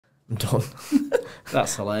I'm done.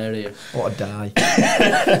 That's hilarious. What a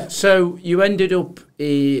die. So you ended up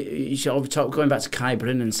going back to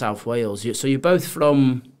Caerbryn in South Wales. So you're both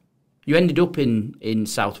from. You ended up in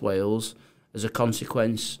South Wales as a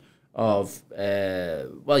consequence of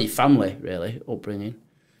your family really upbringing,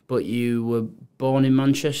 but you were born in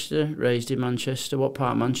Manchester, raised in Manchester. What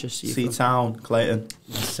part of Manchester? Are you from? Town, Clayton.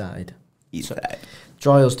 East side. East side.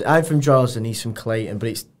 Droylsden. I'm from Droylsden. He's from Clayton, but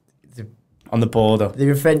it's on the border.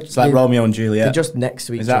 They're French. It's like Romeo and Juliet. They're just next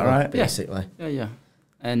to each other. Is that right? Basically. Yeah.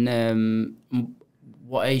 And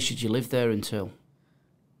what age did you live there until?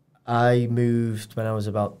 I moved when I was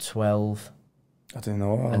about 12. I don't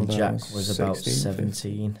know. And Jack was about 17.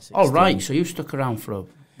 16. Oh, right. So you stuck around were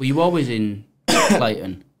you always in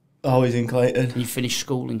Clayton? Always in Clayton. And you finished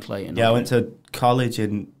school in Clayton? Yeah, I went to college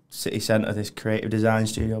in city centre, this creative design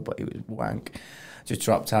studio, but it was wank. Just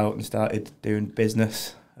dropped out and started doing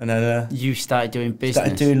business. And then you started doing business?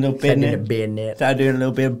 Started doing a little beard bit of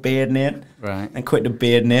bearding. Right. And quit the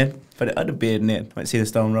bearding. But I had a bearding. Went to see the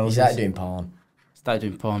Stone Roses. He started doing porn. Started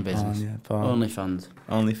doing porn business? Porn.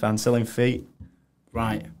 OnlyFans, selling feet.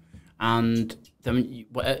 Right. And then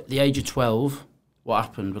at the age of 12, what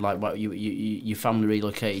happened? Like, what your family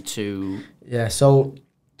relocated to? Yeah, so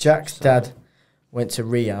Jack's dad went to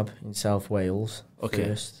rehab in South Wales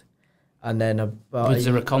first. And then was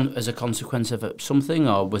there as a consequence of something,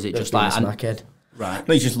 or was it just like smackhead? Right.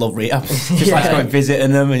 No, he just loved rehab. Just like going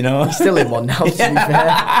visiting them, you know. He's still in one now, to be fair.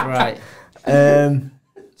 Right.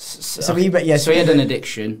 So he had an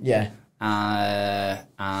addiction. Yeah.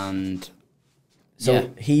 And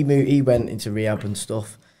he went into rehab and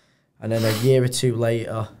stuff, and then a year or two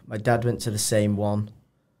later, my dad went to the same one.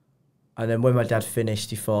 And then when my dad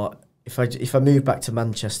finished, he thought, if I move back to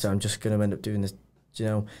Manchester, I'm just going to end up doing this. You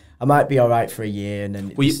know, I might be all right for a year, and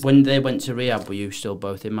then when they went to rehab, were you still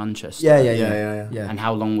both in Manchester? Yeah. And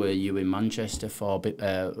how long were you in Manchester for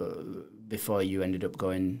before you ended up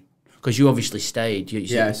going? Because you obviously stayed.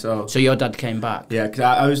 So your dad came back. Yeah, because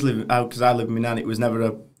I lived with my nan. It was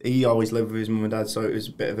never he always lived with his mum and dad, so it was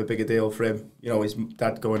a bit of a bigger deal for him. You know, his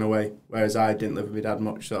dad going away, whereas I didn't live with my dad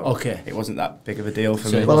much, so it wasn't that big of a deal for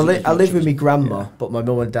me. Well, I lived with my grandma, but my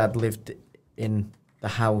mum and dad lived in the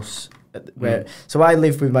house. So I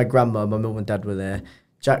lived with my grandma, my mum and dad were there.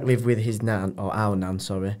 Jack lived with his nan, or our nan,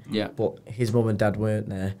 sorry. Yeah. But his mum and dad weren't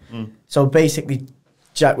there. So basically,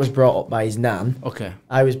 Jack was brought up by his nan. Okay.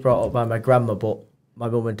 I was brought up by my grandma, but my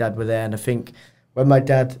mum and dad were there. And I think when my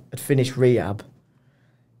dad had finished rehab,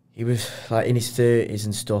 he was like in his 30s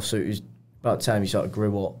and stuff, so it was about time he sort of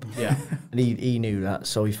grew up. Yeah. And he knew that,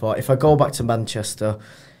 so he thought, if I go back to Manchester,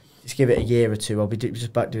 just give it a year or two, I'll be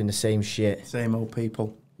just back doing the same shit. Same old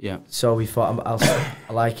people. Yeah. So we thought,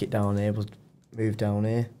 I like it down here, we'll move down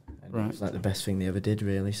here. And right. It was like the best thing they ever did,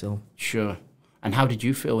 really. So sure. And how did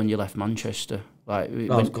you feel when you left Manchester? Like,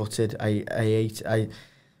 I was gutted. I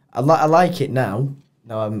like it now.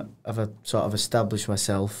 Now I've sort of established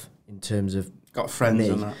myself in terms of got friends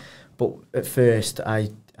and that. But at first, I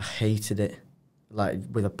hated it, like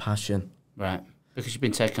with a passion. Right. Because you've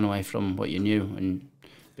been taken away from what you knew and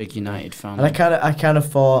big United fan. And I kind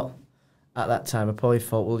of thought. At that time, I probably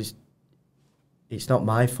thought, well, it's not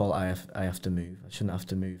my fault. I have to move. I shouldn't have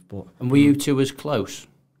to move. But and were you two as close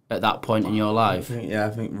at that point in your life? I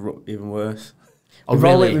think even worse. Oh,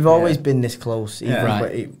 really? We've always been this close. Even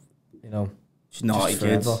right. Just naughty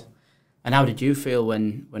kids. And how did you feel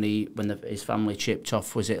when his family chipped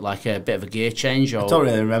off? Was it like a bit of a gear change? Or? I don't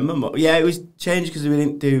really remember. Yeah, it was changed because we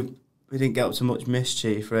didn't get up to much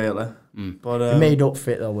mischief really. But we made up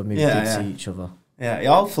for it though when we did see each other. Yeah, it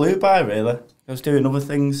all flew by, really. I was doing other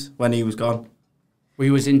things when he was gone. Were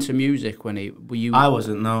you into music when were you? I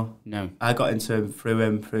wasn't, no. No. I got into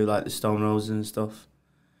him through like the Stone Roses and stuff.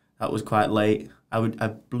 That was quite late. I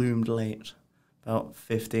bloomed late. About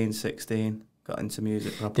 15, 16, got into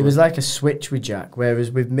music properly. There was like a switch with Jack,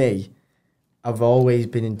 whereas with me, I've always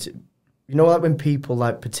been into... You know, like when people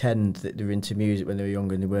like pretend that they're into music when they were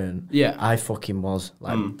younger and they weren't? Yeah. I fucking was.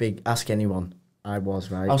 Like, big... Ask anyone. I was,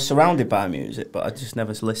 right? I was surrounded by music, but I just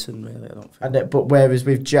never listened, really, I don't think. But whereas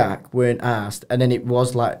with Jack, weren't asked, and then it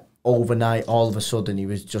was like overnight, all of a sudden,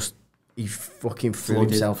 he fucking threw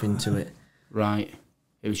himself into it. Right.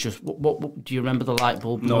 It was just, what do you remember the light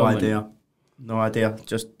bulb No moment? No idea.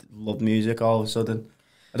 Just loved music all of a sudden.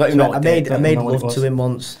 I don't even know what I made love to him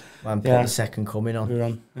once when put the Second Coming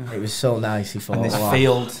on. It was so nice, he thought. In this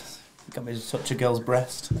field, got me to touch a girl's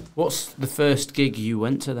breast. What's the first gig you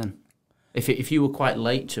went to then? If you were quite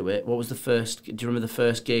late to it, what was the first? Do you remember the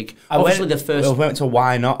first gig? I went to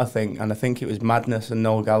Why Not, I think, and I think it was Madness and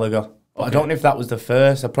Noel Gallagher. But I don't know if that was the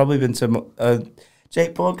first. I've probably been to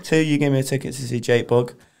Jake Bugg too. You gave me a ticket to see Jake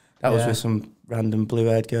Bugg. That was with some random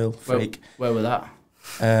blue-haired girl freak. Where were that?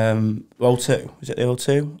 O2. Was it the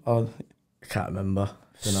O2? Or I can't remember.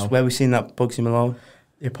 Where we seen that Bugsy Malone?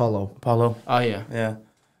 The Apollo. Oh yeah. Yeah.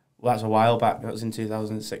 Well, that's a while back. That was in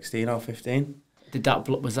 2016 or 15. Did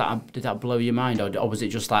that blow your mind, or was it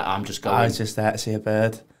just like I'm just going? I was just there to see a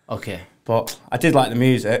bird. Okay. But I did like the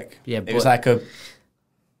music. Yeah. It was like a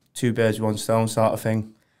 2 birds, 1 stone sort of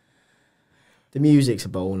thing. The music's a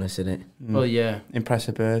bonus, isn't it? Well, yeah. Impress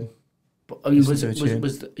a bird. But,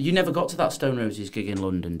 you never got to that Stone Roses gig in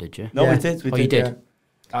London, did you? No, we did. You did. Yeah.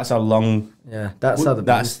 That's how long. Yeah, that's how the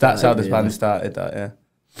band started. That's how the band started. That, yeah.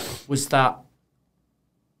 Was that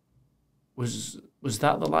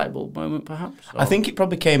the light bulb moment, perhaps? Or? I think it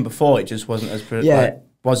probably came before. It just wasn't as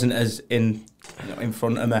wasn't as in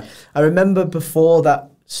front of me. I remember before that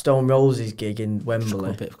Stone Roses gig in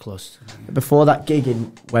Wembley. A bit close. Before that gig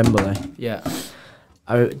in Wembley. Yeah.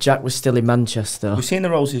 Jack was still in Manchester. We've seen the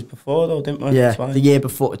Roses before, though, didn't we? Yeah, the year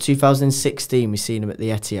before, 2016, we seen them at the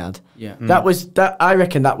Etihad. Yeah, I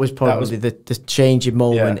reckon that was probably the changing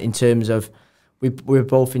moment in terms of we were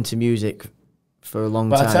both into music for a long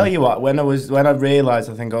time. But I tell you what, when I realised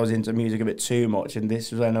I think I was into music a bit too much, and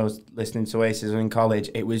this was when I was listening to Oasis in college.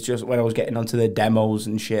 It was just when I was getting onto the demos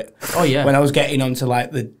and shit. Oh yeah, when I was getting onto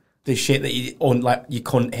like the shit that you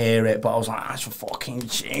couldn't hear it, but I was like, that's a fucking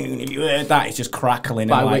tune. If you heard that, it's just crackling.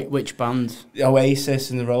 By which band?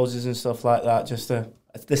 Oasis and the Roses and stuff like that. Just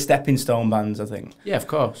the stepping stone bands, I think. Yeah, of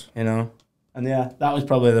course. You know, and yeah, that was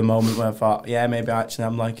probably the moment where I thought, yeah, maybe actually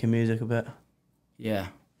I'm liking music a bit. Yeah.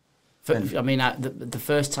 I mean, the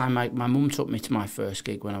first time my mum took me to my first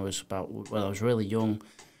gig when I was really young.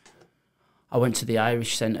 I went to the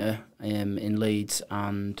Irish Centre in Leeds,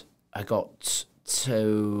 and I got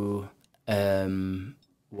to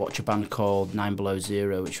watch a band called 9 Below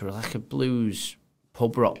Zero, which were like a blues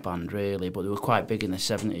pub rock band, really, but they were quite big in the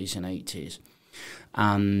 70s and 80s.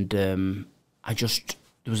 And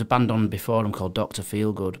there was a band on before them called Dr.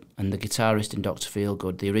 Feelgood, and the guitarist in Dr.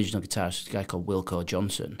 Feelgood, the original guitarist, was a guy called Wilco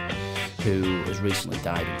Johnson, who has recently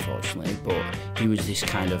died, unfortunately, but he was this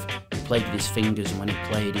kind of, he played with his fingers, and when he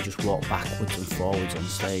played, he just walked backwards and forwards on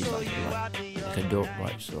stage, like a duck,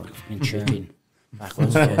 like a fucking chicken.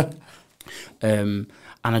 Backwards, yeah. And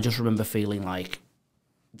I just remember feeling like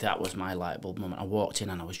that was my light bulb moment. I walked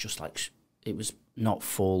in and I was just like, it was not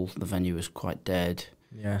full, the venue was quite dead.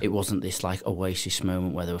 Yeah. It wasn't this like Oasis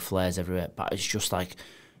moment where there were flares everywhere, but it's just like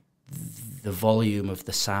the volume of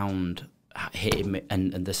the sound hitting me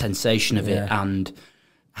and the sensation of it, and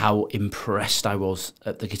how impressed I was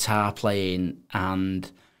at the guitar playing.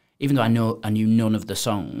 And even though I knew none of the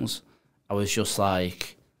songs, I was just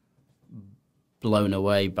like blown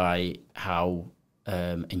away by how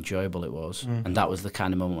enjoyable it was. And that was the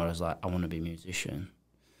kind of moment where I was like, I want to be a musician.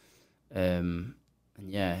 And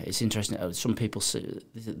yeah, it's interesting. Some people say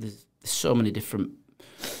there's so many different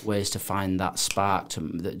ways to find that spark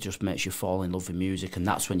that just makes you fall in love with music, and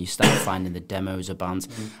that's when you start finding the demos of bands.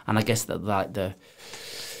 And I guess that like I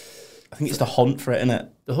think it's the hunt for it, isn't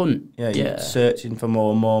it? The hunt. Yeah, you're searching for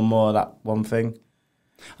more and more and more of that one thing.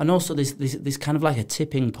 And also there's kind of like a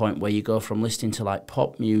tipping point where you go from listening to like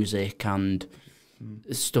pop music and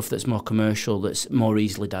stuff that's more commercial, that's more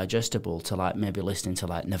easily digestible, to like maybe listening to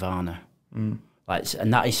like Nirvana. Like,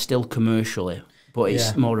 and that is still commercially, but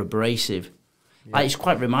it's more abrasive. Yeah. Like, it's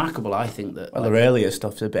quite remarkable, I think, that... Well, the earlier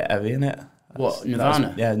stuff's a bit heavy, isn't it? What,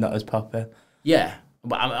 Nirvana? Not as pop, yeah. Yeah,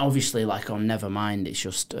 but obviously, like, on Nevermind, it's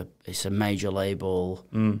just it's a major label,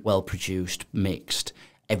 well-produced, mixed.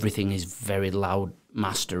 Everything is very loud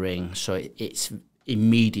mastering, so it's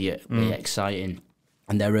immediately exciting.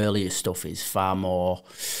 And their earlier stuff is far more...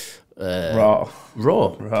 Raw.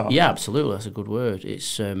 Yeah, absolutely, that's a good word.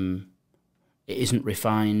 It's... it isn't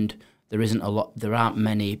refined. There aren't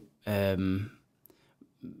many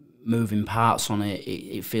moving parts on it.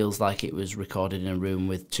 It feels like it was recorded in a room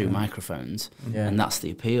with 2 microphones, and that's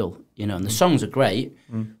the appeal, you know. And the songs are great,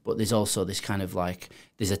 but there's also this kind of like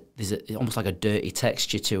there's almost like a dirty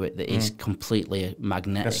texture to it that is completely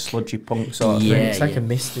magnetic, a sludgy punk sort of thing. thing. It's like a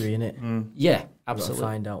mystery, innit? Yeah, absolutely.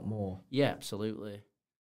 Find out more. Yeah, absolutely.